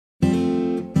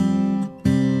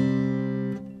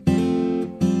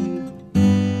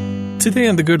Today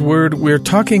on The Good Word, we're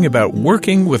talking about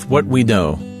working with what we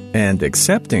know and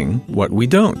accepting what we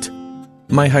don't.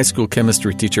 My high school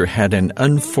chemistry teacher had an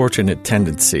unfortunate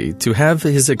tendency to have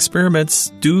his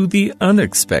experiments do the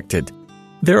unexpected.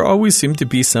 There always seemed to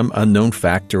be some unknown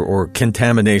factor or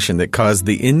contamination that caused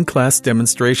the in-class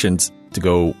demonstrations to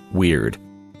go weird.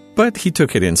 But he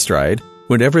took it in stride.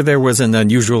 Whenever there was an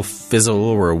unusual fizzle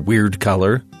or a weird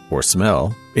color or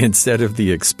smell, instead of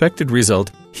the expected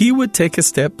result, he would take a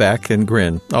step back and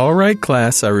grin. "All right,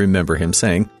 class," I remember him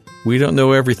saying, "we don't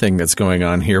know everything that's going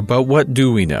on here, but what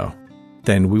do we know?"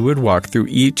 Then we would walk through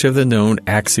each of the known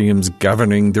axioms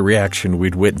governing the reaction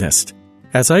we'd witnessed.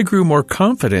 As I grew more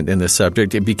confident in the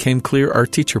subject, it became clear our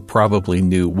teacher probably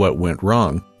knew what went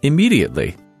wrong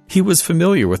immediately. He was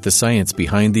familiar with the science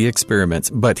behind the experiments,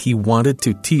 but he wanted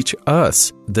to teach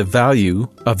us the value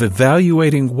of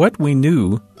evaluating what we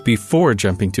knew before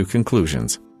jumping to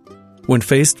conclusions. When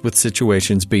faced with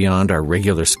situations beyond our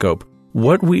regular scope,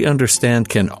 what we understand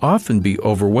can often be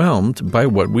overwhelmed by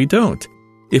what we don't.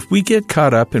 If we get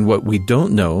caught up in what we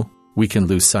don't know, we can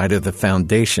lose sight of the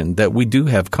foundation that we do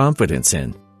have confidence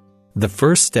in. The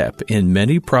first step in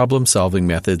many problem-solving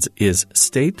methods is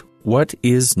state what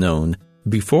is known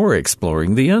before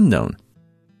exploring the unknown.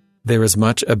 There is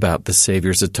much about the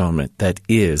Savior's atonement that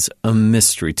is a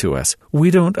mystery to us.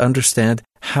 We don't understand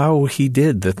how He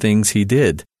did the things He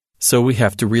did, so we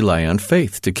have to rely on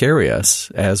faith to carry us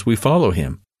as we follow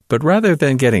Him. But rather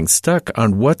than getting stuck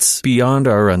on what's beyond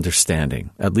our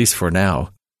understanding, at least for now,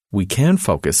 we can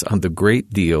focus on the great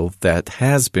deal that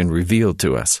has been revealed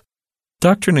to us.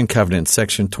 Doctrine and Covenants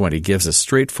section 20 gives a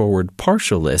straightforward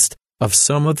partial list of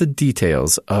some of the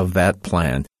details of that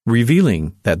plan,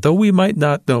 revealing that though we might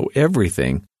not know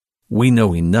everything, we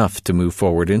know enough to move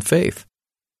forward in faith.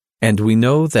 And we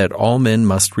know that all men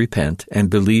must repent and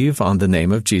believe on the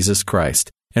name of Jesus Christ,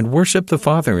 and worship the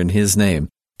Father in His name,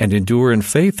 and endure in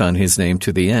faith on His name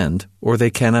to the end, or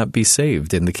they cannot be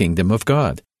saved in the kingdom of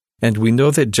God. And we know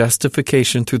that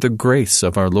justification through the grace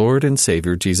of our Lord and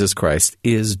Savior Jesus Christ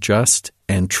is just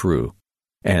and true.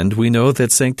 And we know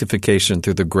that sanctification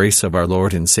through the grace of our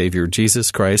Lord and Savior Jesus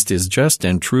Christ is just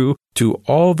and true to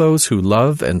all those who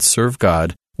love and serve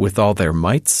God with all their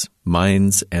mights,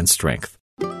 minds, and strength.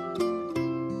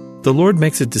 The Lord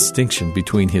makes a distinction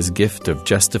between His gift of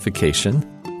justification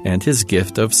and His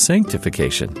gift of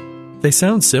sanctification. They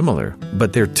sound similar,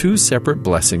 but they're two separate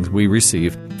blessings we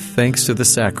receive thanks to the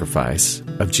sacrifice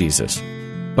of Jesus.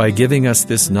 By giving us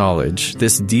this knowledge,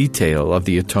 this detail of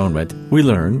the atonement, we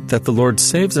learn that the Lord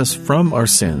saves us from our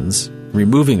sins,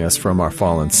 removing us from our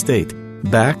fallen state,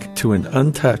 back to an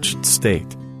untouched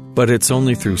state. But it's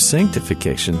only through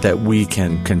sanctification that we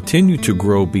can continue to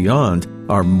grow beyond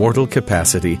our mortal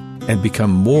capacity and become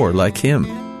more like Him.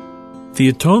 The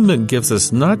atonement gives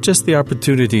us not just the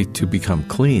opportunity to become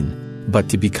clean, but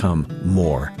to become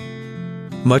more.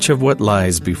 Much of what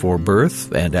lies before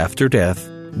birth and after death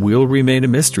will remain a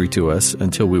mystery to us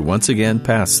until we once again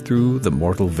pass through the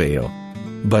mortal veil.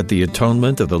 But the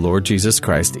atonement of the Lord Jesus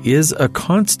Christ is a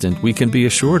constant we can be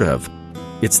assured of.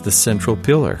 It's the central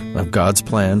pillar of God's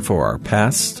plan for our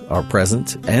past, our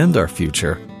present, and our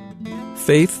future.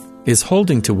 Faith is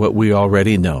holding to what we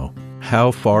already know, how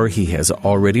far He has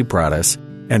already brought us,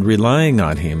 and relying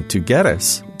on Him to get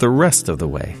us the rest of the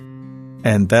way.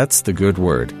 And that's the good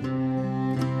word.